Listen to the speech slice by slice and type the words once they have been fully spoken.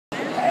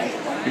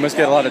You must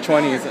get a lot of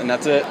 20s, and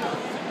that's it.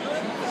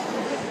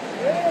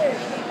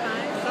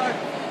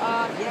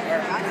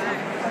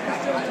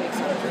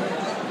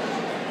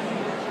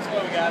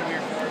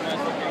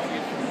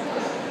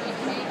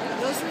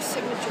 Those are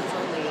signatures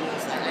only.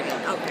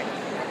 Okay.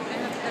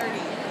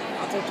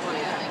 I'll take 20.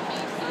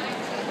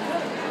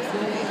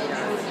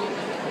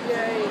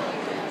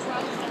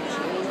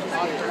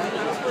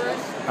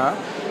 Huh?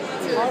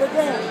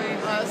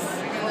 Us,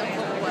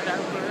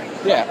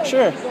 whatever. Yeah,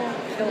 sure.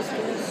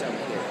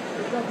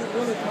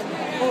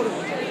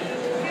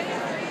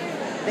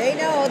 They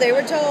know. They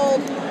were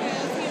told.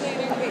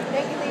 Okay,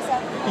 thank you, Lisa.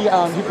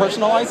 He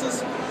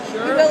personalizes?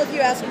 Sure. He will if you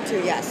ask him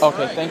to, yes.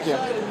 Okay, thank you.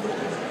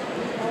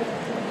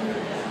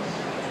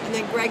 And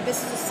then, Greg,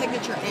 this is a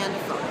signature and a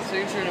photo.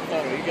 Signature and a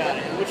photo, you got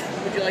it. Which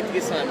would you like to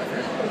get signed, my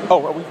friend? Oh,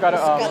 well, we've got a...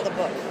 got the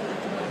book.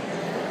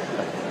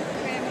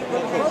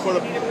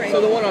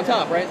 So the one on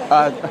top, right?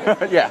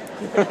 Yeah.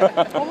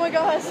 Oh my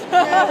gosh.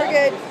 Yeah, we're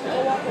good.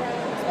 We'll walk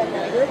around.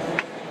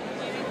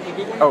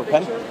 Oh,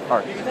 pen? All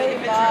right.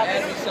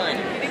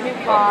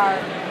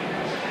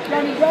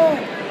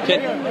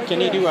 Can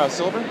you do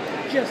silver?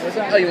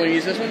 Oh, you want to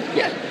use this one?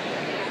 Yeah.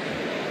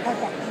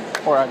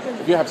 Or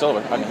if you have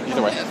silver, I mean,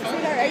 either way.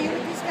 Are you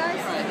with these guys?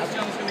 This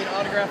one's going to be an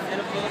autograph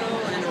and a photo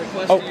and a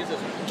request to use this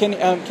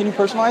one. Can you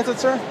personalize it,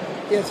 sir?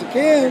 Yes, you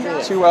can.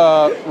 To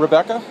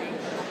Rebecca?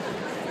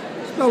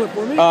 Spell it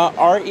for me.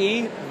 R-E-B-E-K-A-H.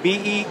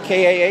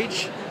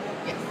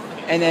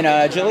 And then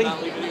Jilly?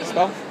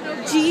 Spell?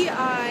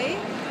 G-I.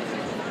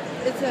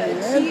 It's a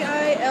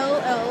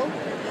G-I-L-L.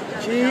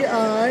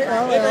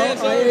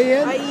 G-I-L-L-I-A-N?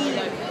 I-E.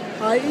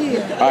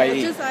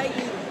 I-E. Just I-E.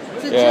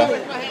 It's a Yeah.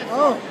 Jilly.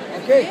 Oh,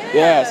 okay. Yeah.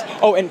 Yes.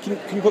 Oh, and can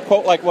you put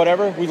quote like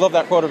whatever? We love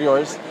that quote of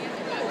yours.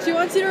 She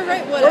wants you to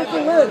write Word for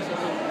whatever. word.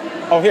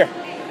 Oh, here.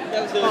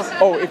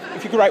 Oh,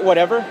 if you could write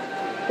whatever?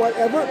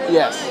 Whatever?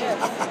 Yes.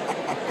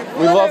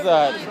 We love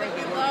that.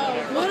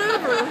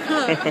 Whatever.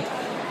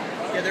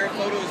 Yeah, they're a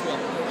photo as well.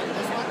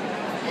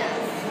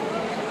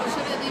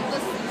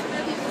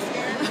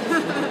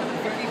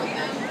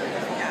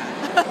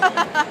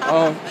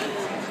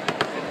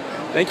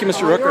 Thank you,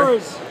 Mr. Rooker.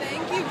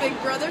 Thank you, big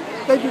brother.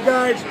 Thank you,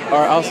 guys. All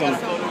right, awesome.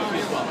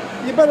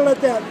 You better let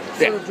that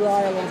sort of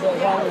dry a little bit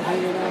while we're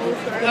hanging out.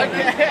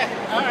 Okay,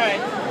 all right.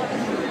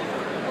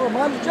 Oh,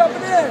 Mom's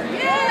jumping in.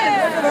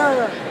 Yeah. Look at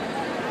her.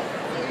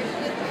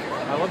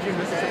 I love you,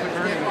 Mississippi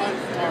Burning.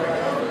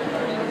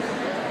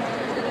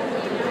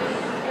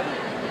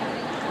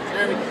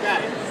 Jeremy, you got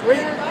it.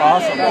 Sweet.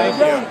 Awesome, thank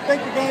you.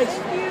 Thank you, guys.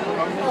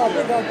 Oh,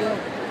 big hug, girl.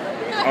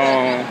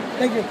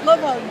 Thank you. Love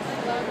hugs.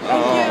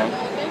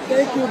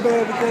 Thank you,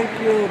 baby. Thank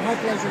you. My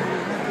pleasure.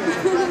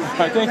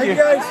 Thank you.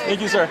 Guys. Thank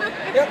you, sir.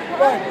 Yep,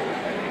 bye.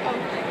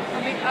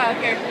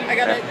 Here, I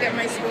gotta get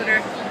my scooter.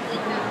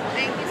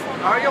 Thank you so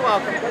much. Oh, you're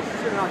welcome.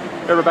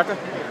 Hey, Rebecca.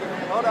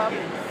 Hold up.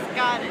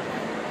 Got it.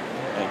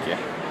 Thank you.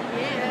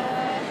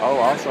 Yeah. Oh,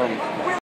 awesome.